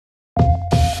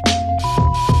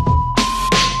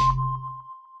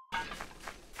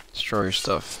destroy your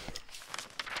stuff.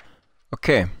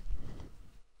 Okay.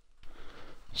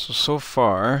 So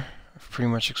far, I've pretty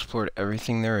much explored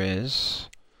everything there is.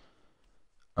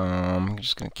 I'm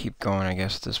just gonna keep going, I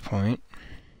guess, at this point.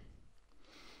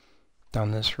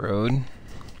 Down this road.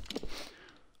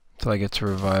 Until I get to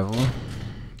revival.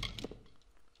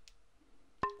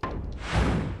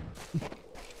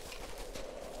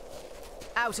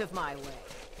 Out of my way.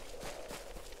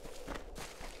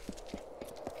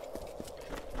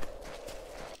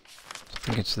 I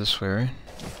think it's this way, right?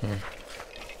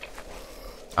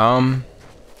 Yeah.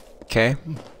 Okay.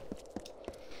 That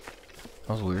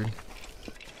was weird.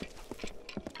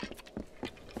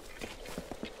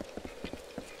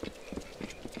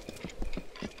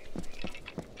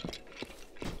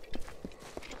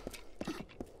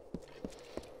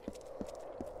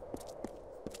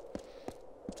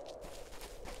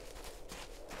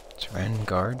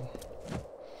 Guard.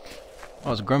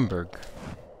 Oh, it's Grunberg.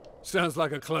 Sounds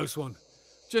like a close one.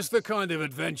 Just the kind of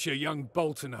adventure young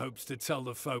Bolton hopes to tell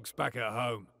the folks back at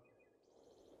home.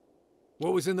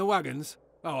 What was in the wagons?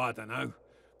 Oh, I don't know.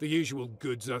 The usual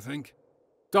goods, I think.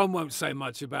 Don won't say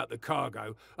much about the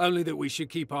cargo, only that we should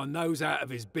keep our nose out of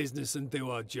his business and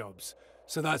do our jobs.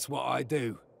 So that's what I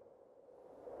do.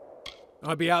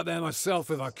 I'd be out there myself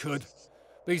if I could.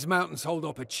 These mountains hold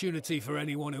opportunity for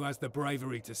anyone who has the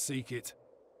bravery to seek it.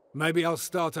 Maybe I'll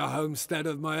start a homestead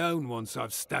of my own once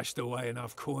I've stashed away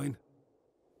enough coin.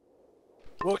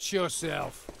 Watch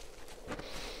yourself.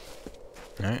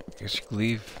 Alright, guess you can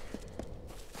leave.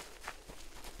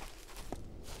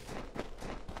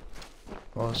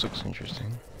 Well, this looks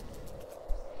interesting.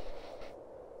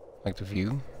 Like the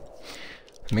view.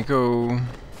 Let me go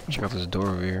check out this door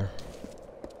over here.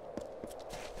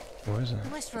 What is it?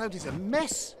 West Road is a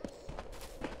mess.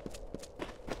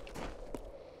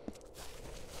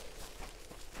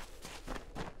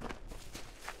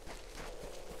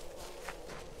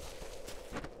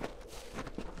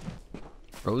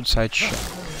 Roadside shop.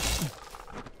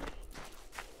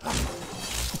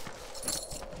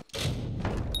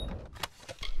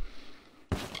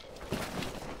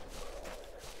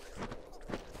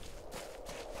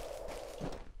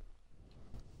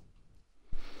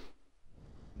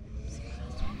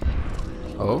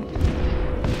 Oh?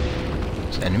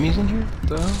 There's enemies in here? What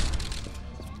the hell?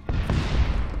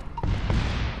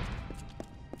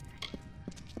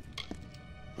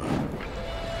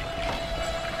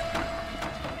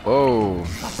 Whoa.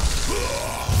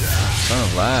 Son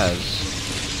of Laz.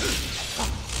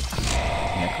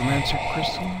 Necromancer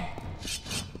crystal?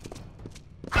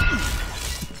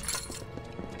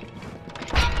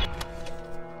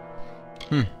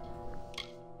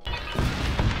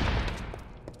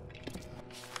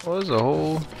 Well, there's a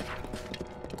whole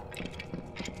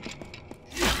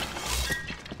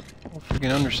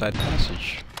freaking underside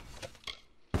passage.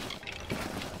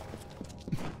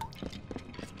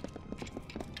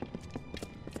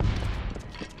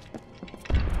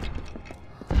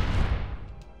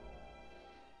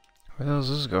 Where the hell does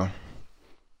this go?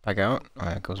 Back out? Oh,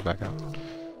 it goes back out. Okay,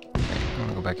 I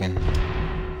wanna go back in.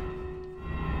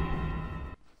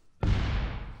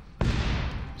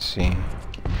 Let's see.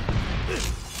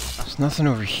 There's nothing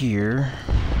over here.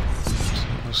 So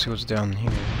we'll see what's down here.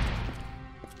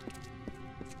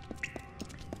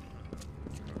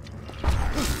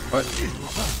 What?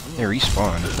 They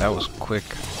respawned. That was quick.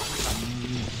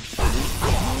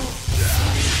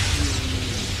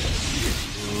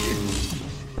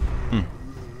 I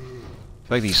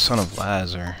feel like these son of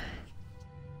Laz are...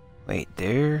 Wait,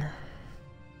 they're...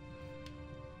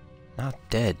 not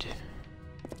dead.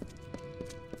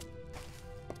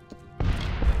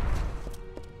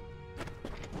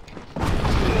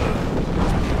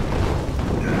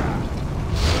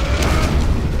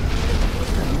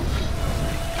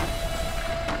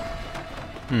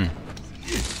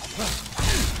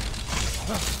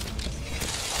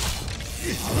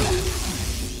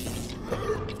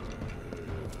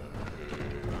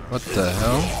 What the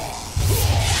hell?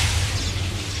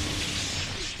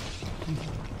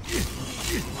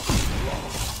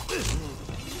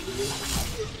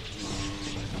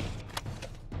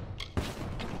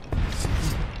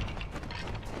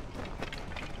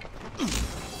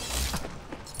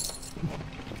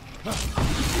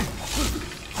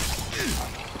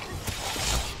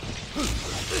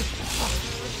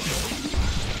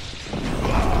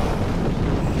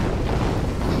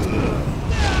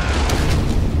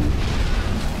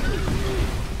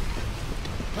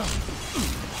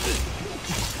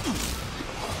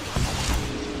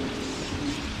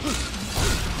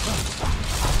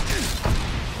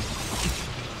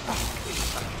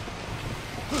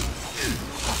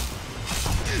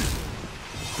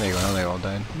 There you go, now they all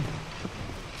died.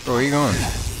 Bro, where you going?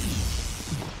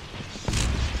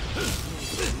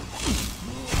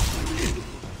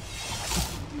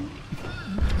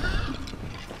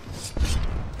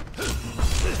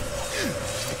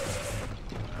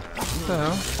 What the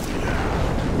hell?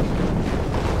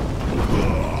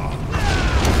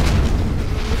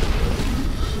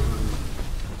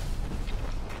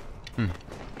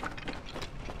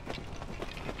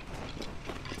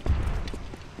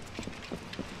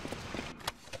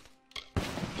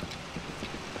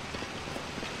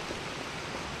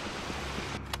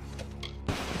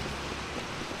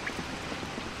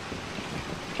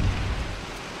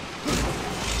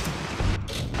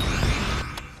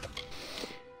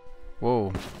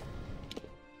 Whoa.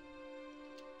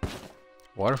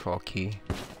 Waterfall key.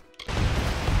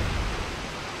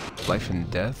 Life and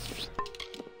death.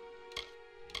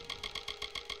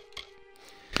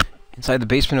 Inside the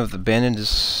basement of the abandoned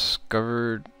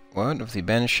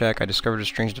shack, I discovered a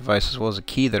strange device as well as a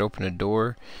key that opened a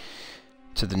door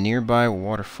to the nearby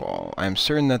waterfall. I am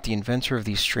certain that the inventor of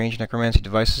these strange necromancy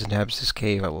devices inhabits this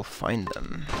cave. I will find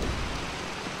them.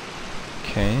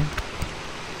 Okay.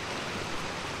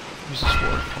 Where's this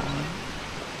waterfall?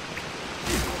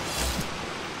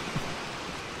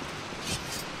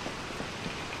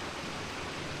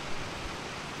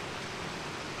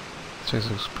 This place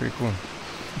looks pretty cool.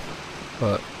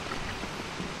 But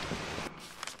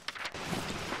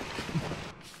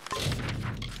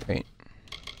wait.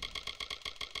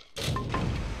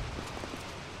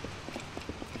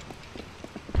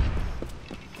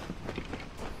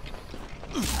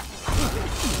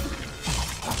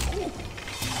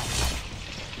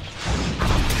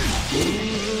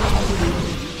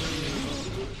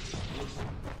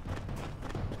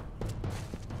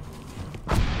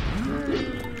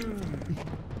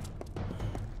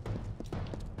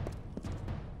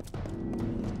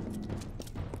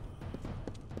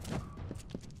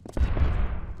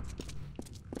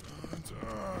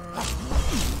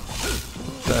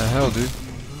 What the hell, dude?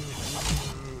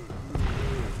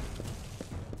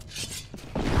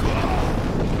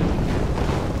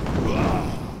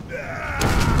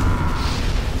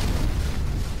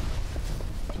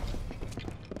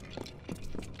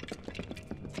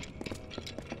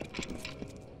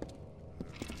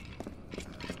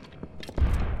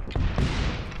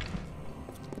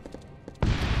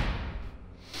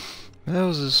 What the hell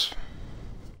is this?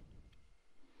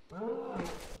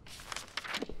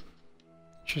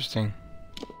 Interesting.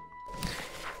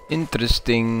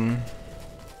 Interesting.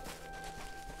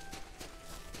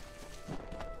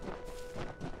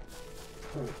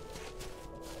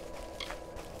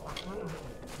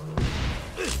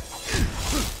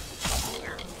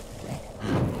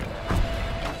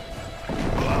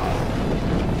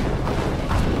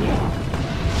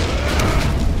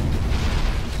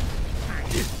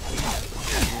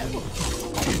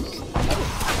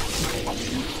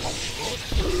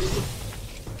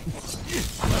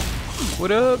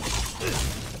 What up?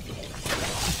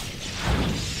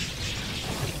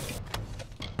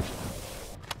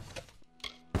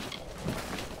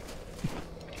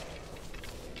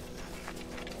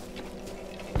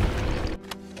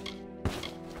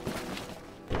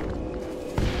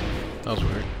 That was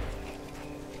weird.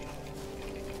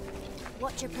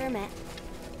 What's your permit?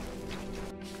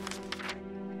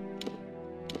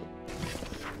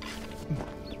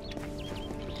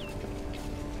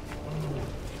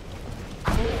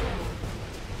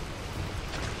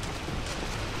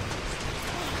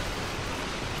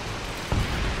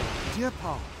 Dear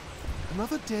Pa,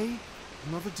 another day,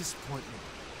 another disappointment.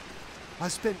 I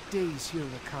spent days here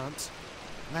in the camps,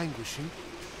 languishing,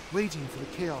 waiting for the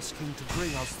Chaos King to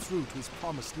bring us through to his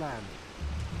promised land.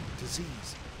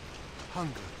 Disease,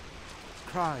 hunger,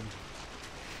 crime.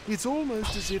 It's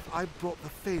almost as if I brought the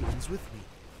failings with me.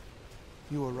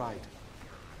 You were right.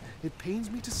 It pains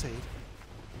me to say it,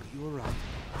 but you were right.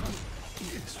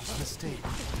 This was a mistake.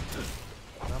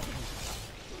 Not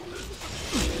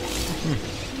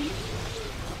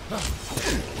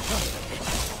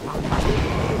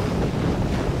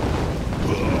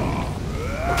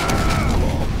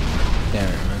Damn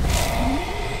it, man.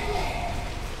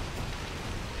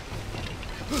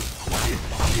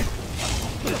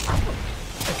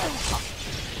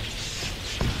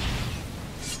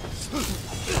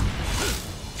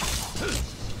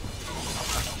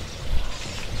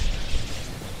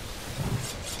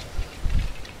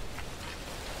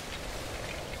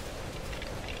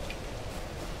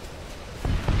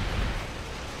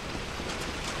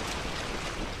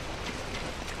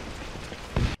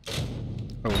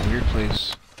 Oh, weird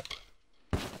place.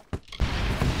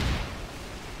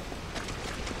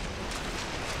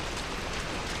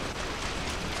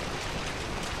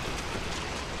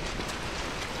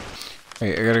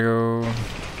 Wait, I gotta go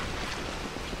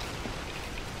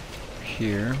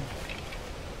here.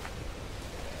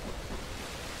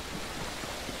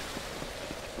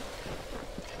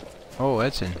 Oh,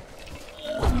 that's in.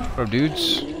 What up,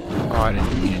 dudes? Oh, I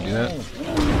didn't mean to do that.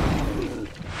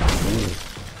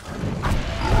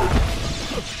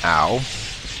 Ow.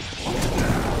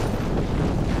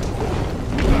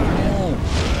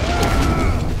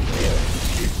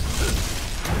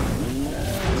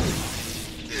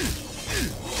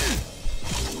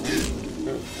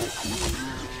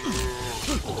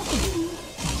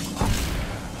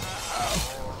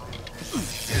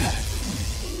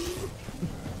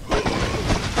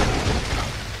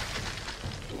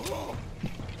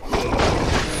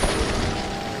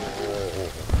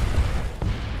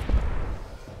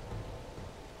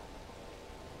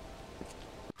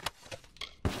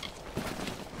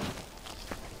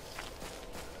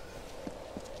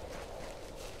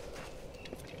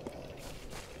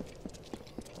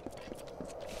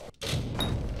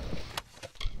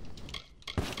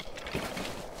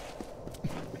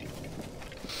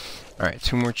 Alright,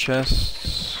 2 more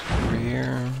chests over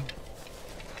here.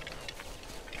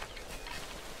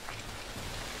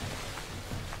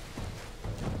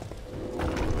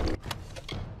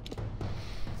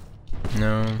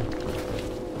 No.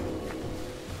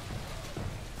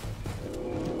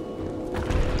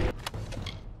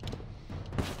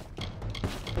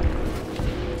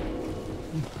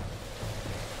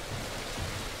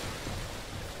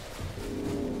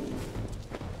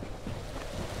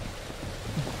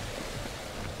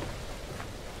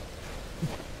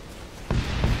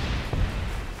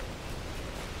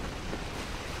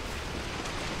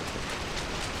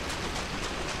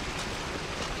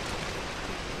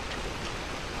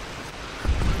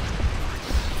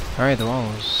 Alright, the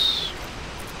walls.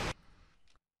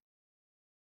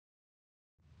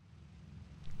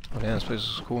 Oh damn, this place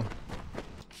is cool.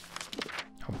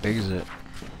 How big is it?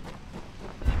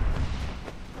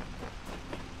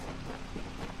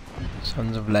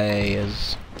 Sons of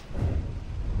Layers.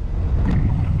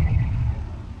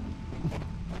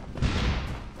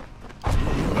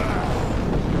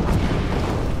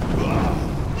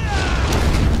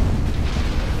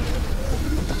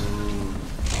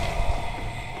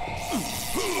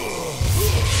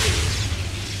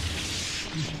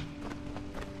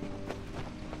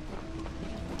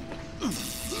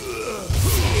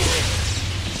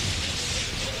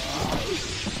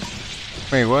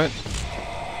 Wait, what?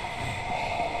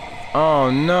 Oh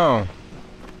no!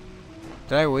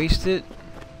 Did I waste it?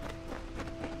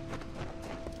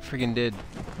 Freaking did.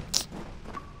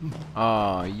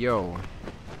 Aw, yo.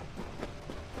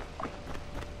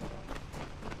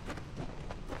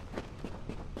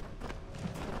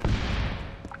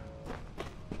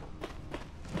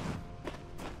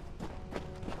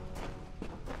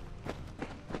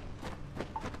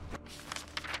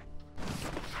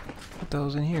 What the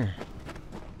hell's in here?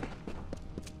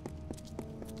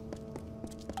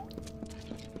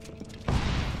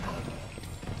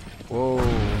 Whoa.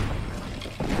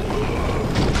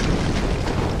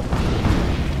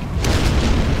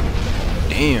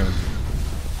 Damn.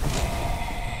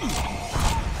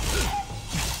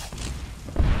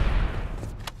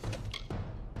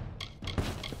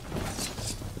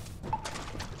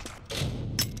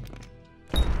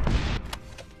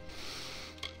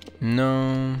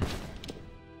 No.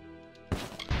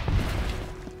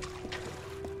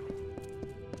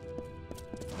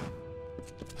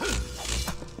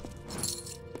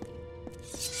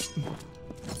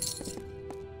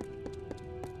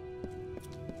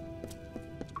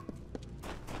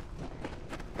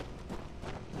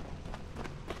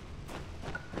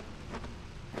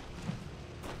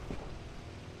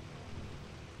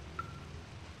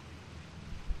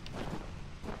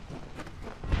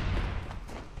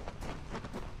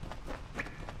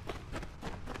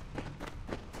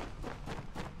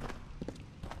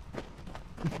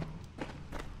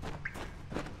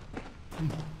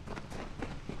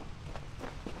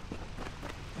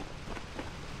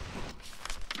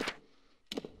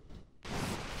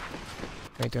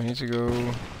 Wait, do I need to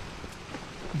go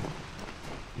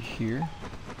here?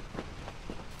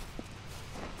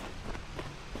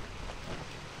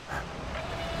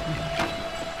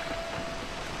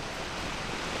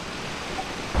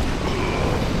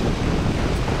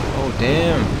 Oh,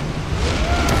 damn.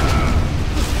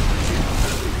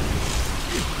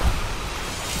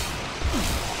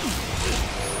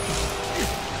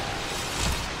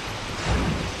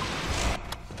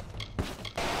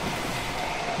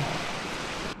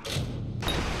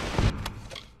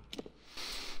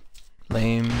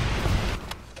 Lame.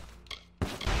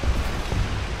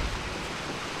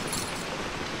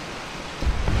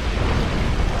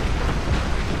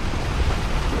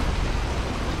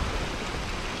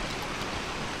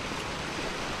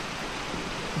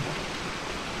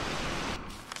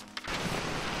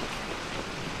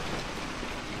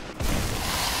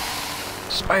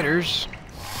 Spiders.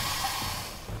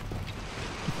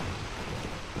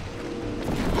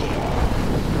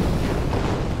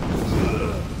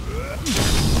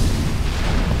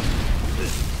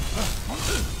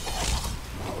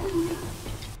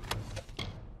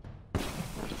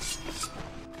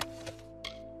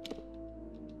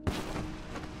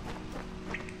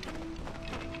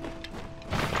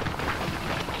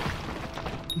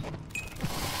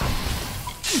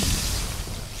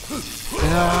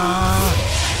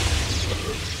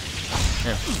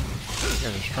 Yeah, you guys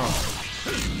are strong.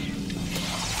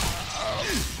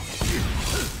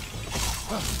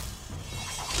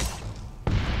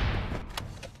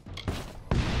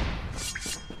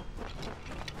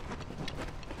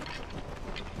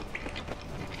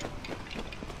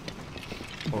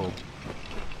 Whoa.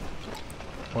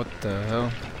 What the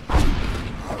hell?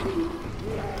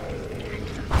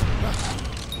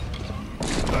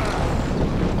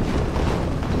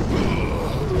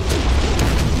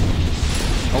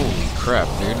 Holy crap,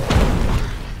 dude.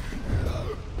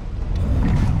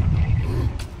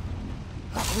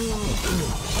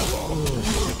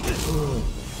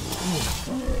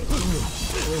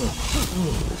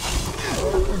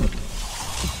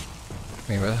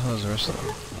 Wait, where the hell is the rest of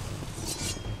them?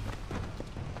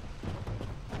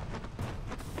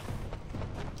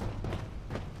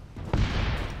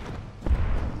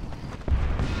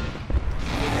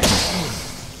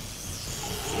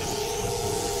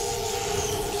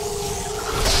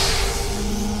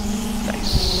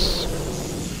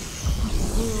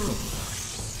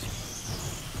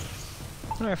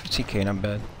 Alright, 50k, not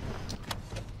bad.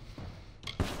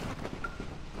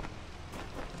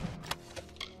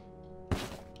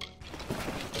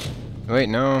 Wait,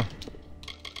 no.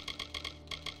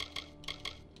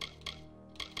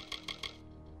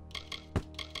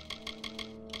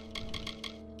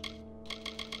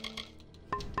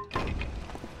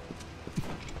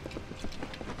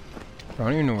 I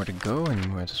don't even know where to go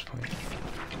anymore at this point.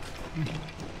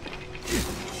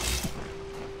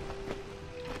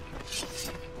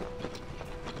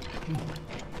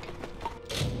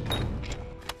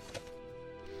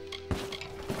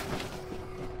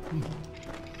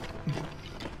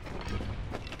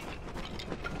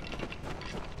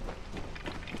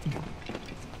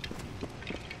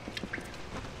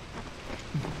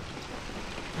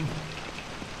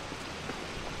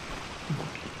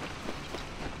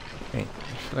 Wait,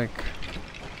 I feel like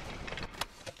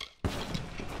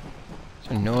is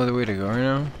there no other way to go right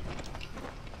now?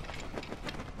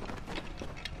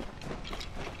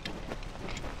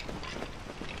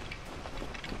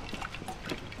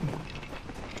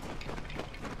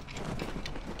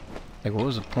 Like, what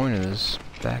was the point of this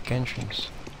back entrance?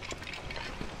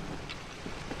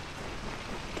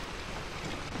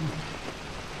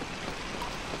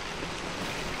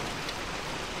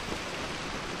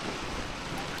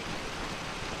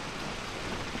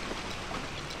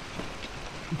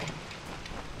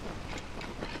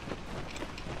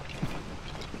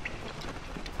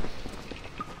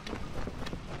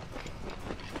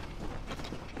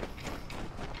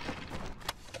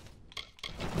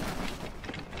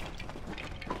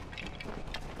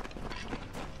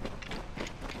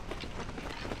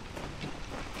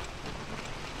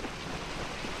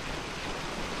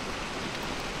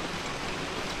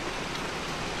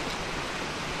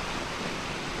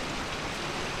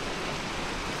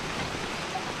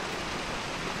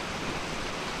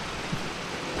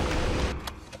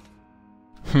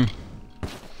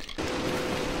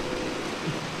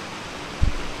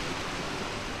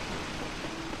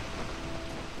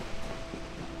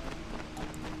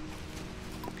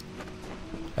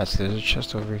 There's a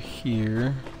chest over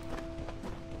here.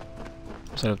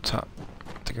 Is that up top?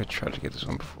 I think I tried to get this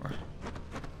one before.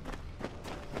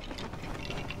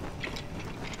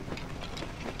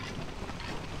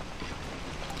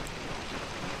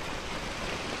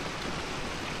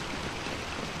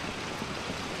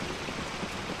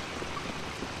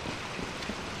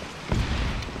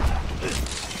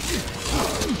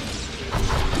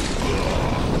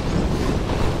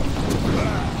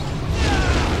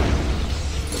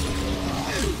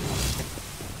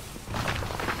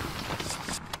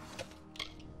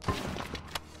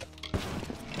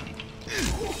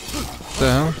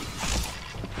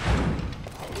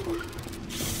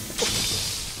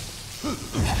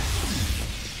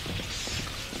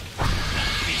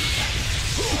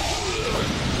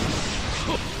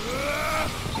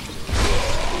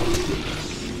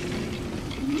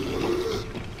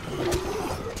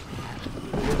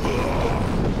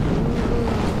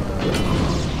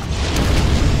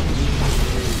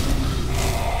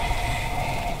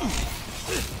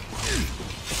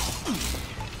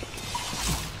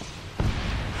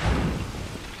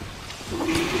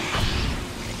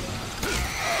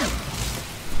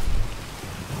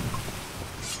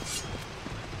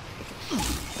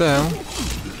 The hell?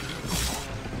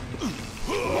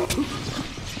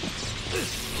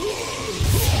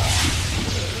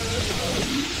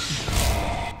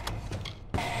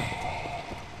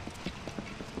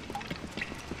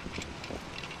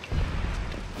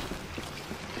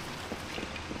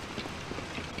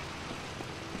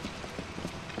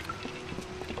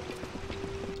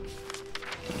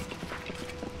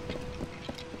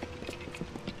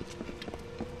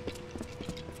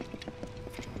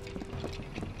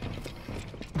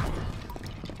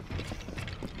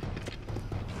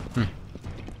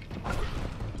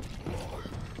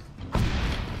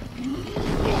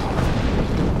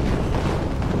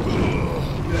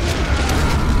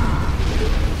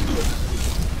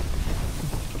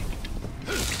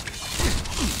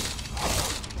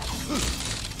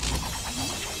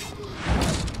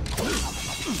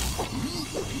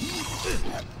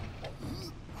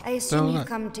 I assume you've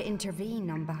come to intervene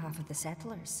on behalf of the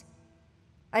settlers.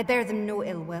 I bear them no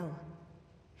ill will,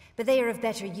 but they are of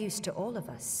better use to all of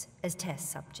us as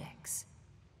test subjects.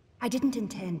 I didn't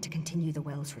intend to continue the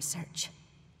well's research.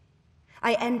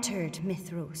 I entered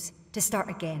Mithros to start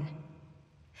again,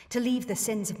 to leave the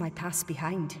sins of my past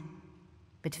behind.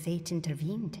 But fate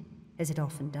intervened, as it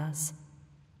often does.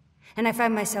 And I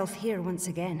found myself here once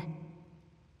again.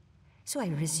 So I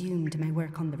resumed my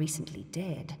work on the recently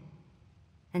dead,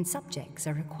 and subjects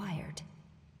are required.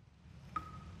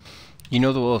 You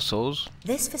know the Well of Souls?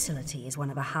 This facility is one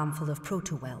of a handful of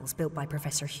proto-wells built by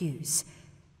Professor Hugues.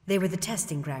 They were the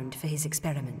testing ground for his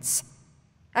experiments.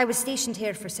 I was stationed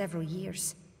here for several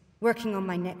years, working on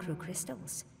my necro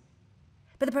crystals.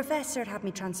 But the professor had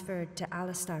me transferred to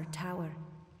Alistar Tower.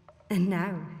 And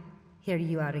now, here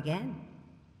you are again.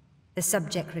 The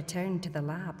subject returned to the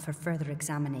lab for further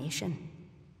examination.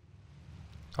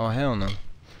 Oh, hell no.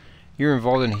 You're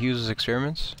involved in Hughes'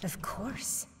 experiments? Of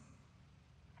course.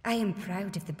 I am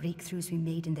proud of the breakthroughs we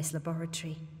made in this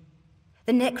laboratory.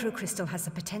 The necrocrystal has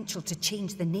the potential to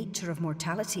change the nature of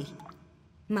mortality.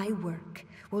 My work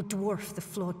will dwarf the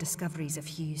flawed discoveries of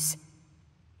Hughes.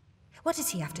 What does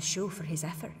he have to show for his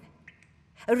effort?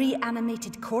 A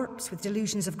reanimated corpse with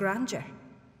delusions of grandeur?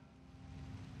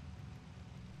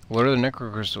 What are the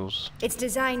necrocrystals? Its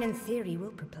design and theory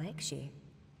will perplex you.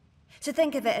 So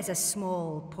think of it as a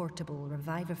small, portable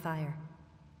revivifier.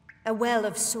 A well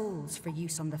of souls for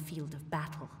use on the field of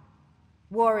battle.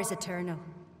 War is eternal.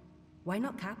 Why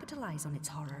not capitalize on its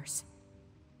horrors?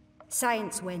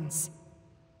 Science wins.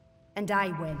 And I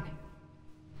win.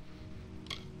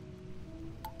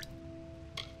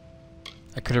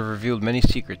 I could have revealed many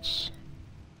secrets.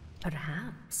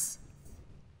 Perhaps.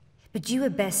 But you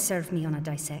had best serve me on a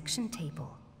dissection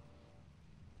table.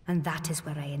 And that is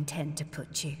where I intend to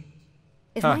put you.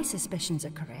 If my suspicions are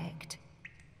correct,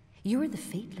 you are the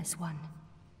Fateless One,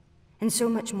 and so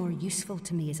much more useful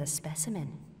to me as a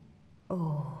specimen.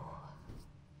 Oh,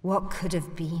 what could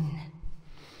have been?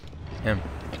 Him.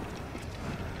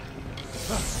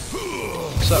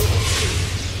 What's up,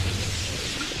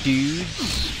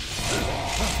 dudes?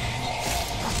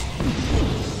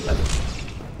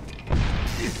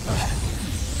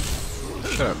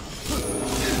 Shut up.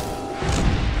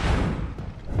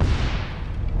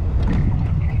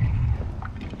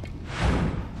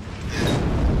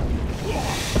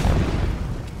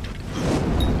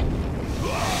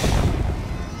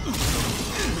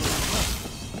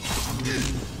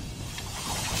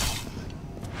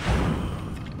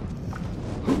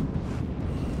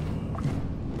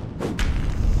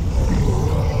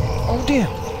 Oh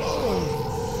damn!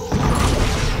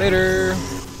 Later.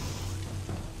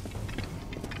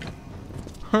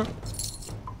 Huh?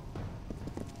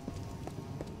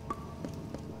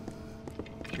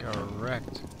 You're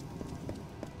wrecked.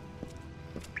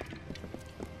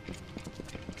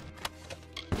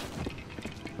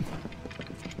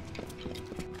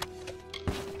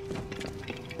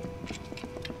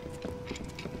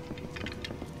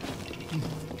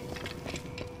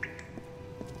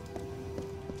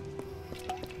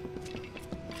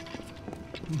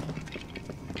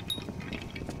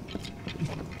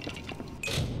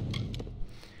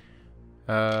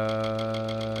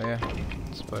 Yeah,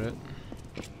 that's about it.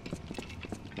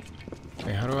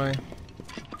 Wait, how do I...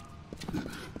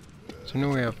 Is there no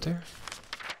way up there?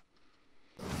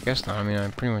 I guess not, I mean, I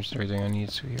pretty much did everything I need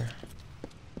to here.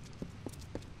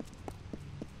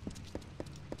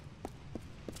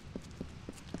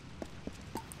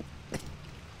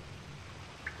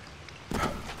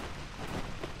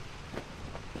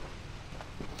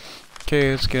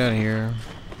 Okay, let's get out of here.